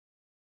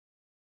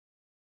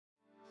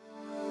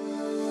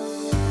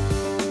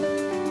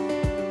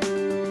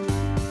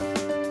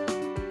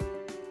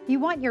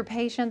want your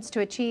patients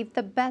to achieve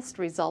the best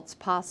results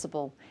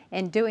possible.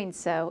 In doing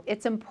so,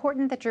 it's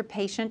important that your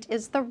patient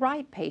is the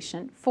right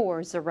patient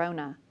for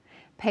Zerona.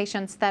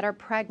 Patients that are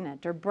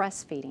pregnant or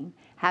breastfeeding,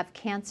 have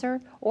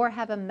cancer, or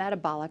have a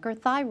metabolic or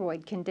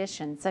thyroid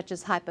condition such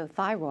as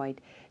hypothyroid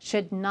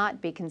should not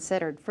be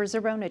considered for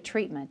Zerona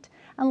treatment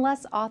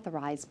unless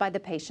authorized by the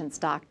patient's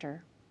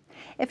doctor.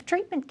 If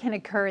treatment can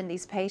occur in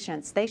these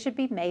patients, they should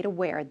be made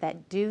aware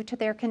that due to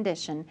their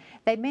condition,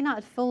 they may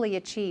not fully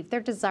achieve their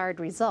desired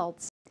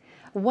results.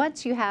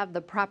 Once you have the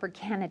proper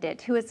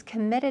candidate who is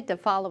committed to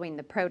following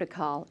the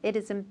protocol, it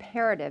is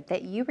imperative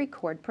that you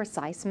record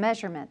precise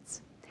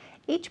measurements.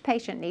 Each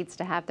patient needs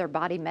to have their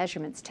body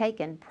measurements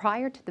taken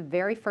prior to the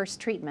very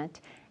first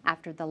treatment,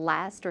 after the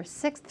last or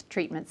sixth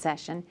treatment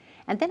session,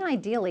 and then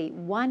ideally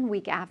 1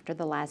 week after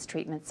the last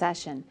treatment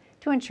session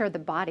to ensure the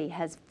body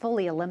has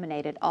fully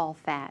eliminated all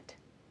fat.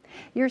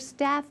 Your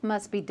staff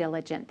must be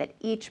diligent that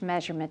each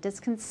measurement is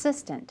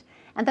consistent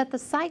and that the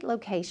site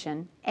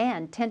location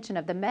and tension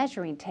of the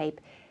measuring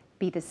tape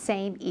be the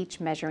same each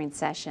measuring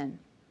session.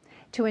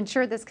 To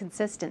ensure this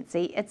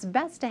consistency, it's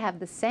best to have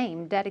the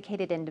same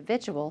dedicated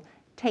individual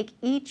take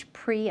each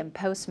pre- and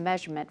post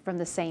measurement from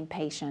the same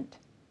patient.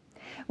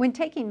 When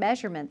taking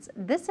measurements,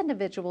 this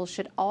individual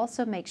should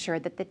also make sure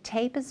that the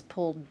tape is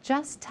pulled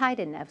just tight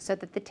enough so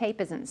that the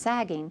tape isn't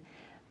sagging,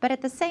 but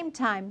at the same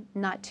time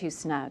not too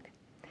snug.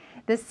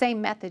 This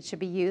same method should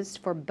be used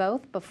for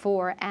both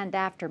before and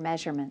after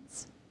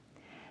measurements.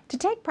 To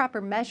take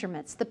proper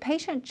measurements, the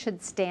patient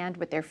should stand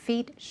with their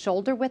feet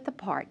shoulder-width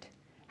apart.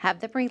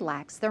 Have them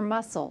relax their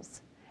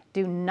muscles.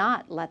 Do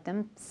not let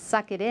them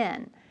suck it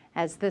in,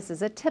 as this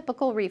is a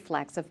typical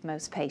reflex of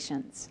most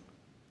patients.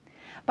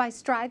 By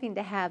striving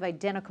to have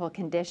identical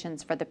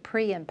conditions for the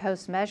pre- and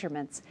post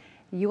measurements,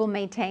 you will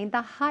maintain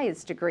the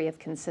highest degree of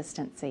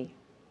consistency.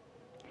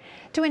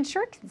 To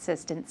ensure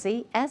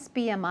consistency,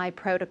 SBMI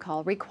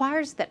protocol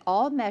requires that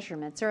all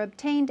measurements are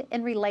obtained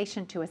in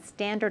relation to a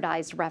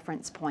standardized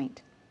reference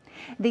point.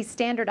 These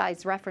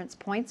standardized reference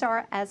points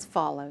are as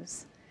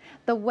follows.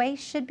 The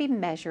waist should be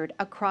measured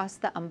across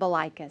the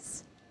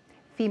umbilicus.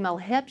 Female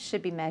hips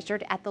should be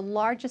measured at the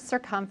largest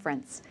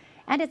circumference,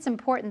 and it's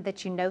important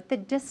that you note the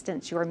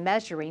distance you are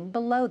measuring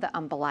below the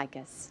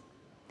umbilicus.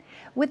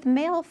 With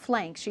male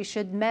flanks, you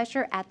should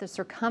measure at the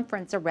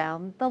circumference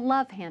around the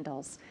love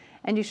handles,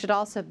 and you should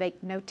also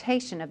make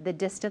notation of the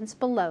distance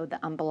below the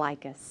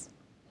umbilicus.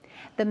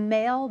 The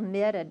male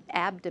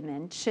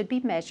mid-abdomen should be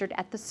measured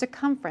at the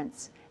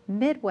circumference,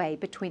 midway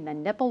between the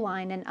nipple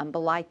line and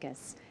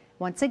umbilicus,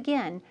 once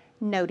again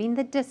noting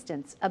the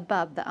distance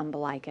above the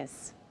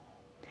umbilicus.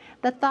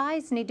 The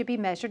thighs need to be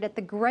measured at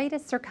the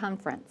greatest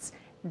circumference,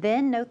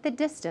 then note the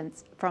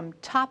distance from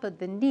top of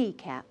the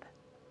kneecap.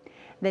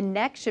 The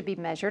neck should be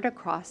measured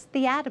across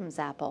the Adam's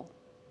apple.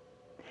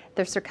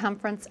 The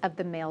circumference of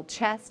the male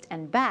chest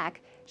and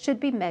back should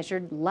be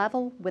measured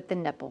level with the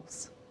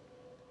nipples.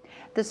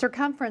 The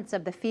circumference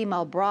of the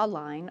female bra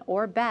line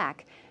or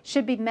back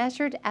should be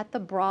measured at the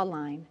bra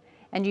line,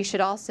 and you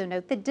should also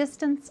note the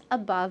distance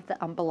above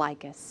the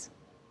umbilicus.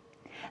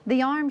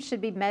 The arms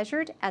should be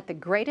measured at the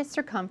greatest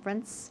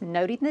circumference,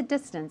 noting the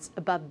distance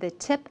above the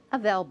tip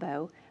of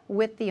elbow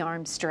with the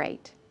arm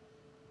straight.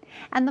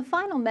 And the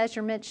final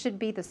measurement should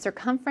be the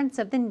circumference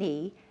of the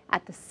knee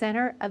at the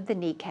center of the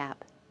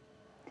kneecap.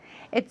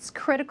 It's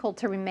critical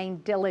to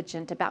remain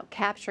diligent about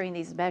capturing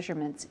these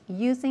measurements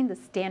using the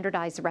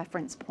standardized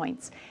reference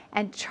points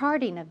and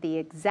charting of the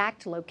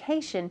exact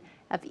location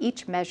of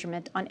each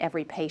measurement on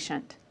every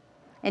patient.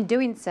 In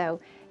doing so,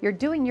 you're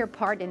doing your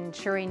part in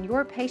ensuring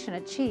your patient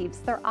achieves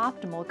their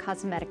optimal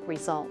cosmetic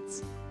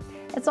results.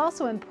 It's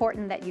also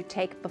important that you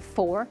take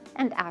before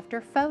and after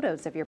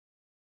photos of your